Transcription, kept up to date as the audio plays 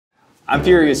I'm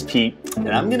Furious Pete, and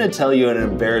I'm gonna tell you an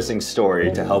embarrassing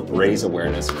story to help raise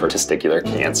awareness for testicular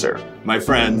cancer. My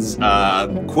friends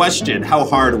questioned how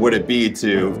hard would it be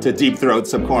to deep throat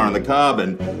some corn on the cob,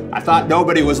 and I thought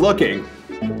nobody was looking.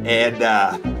 And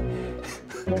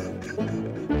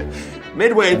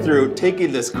midway through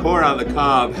taking this corn on the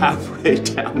cob halfway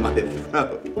down my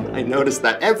throat, I noticed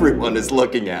that everyone is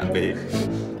looking at me.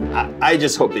 I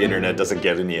just hope the internet doesn't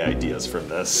get any ideas from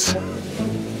this.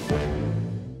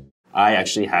 I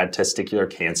actually had testicular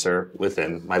cancer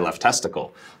within my left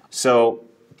testicle. So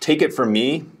take it from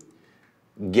me,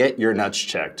 get your nuts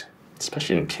checked.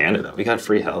 Especially in Canada, we got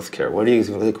free healthcare. What do you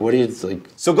like?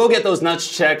 So go get those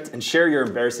nuts checked and share your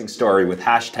embarrassing story with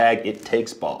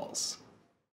 #ItTakesBalls.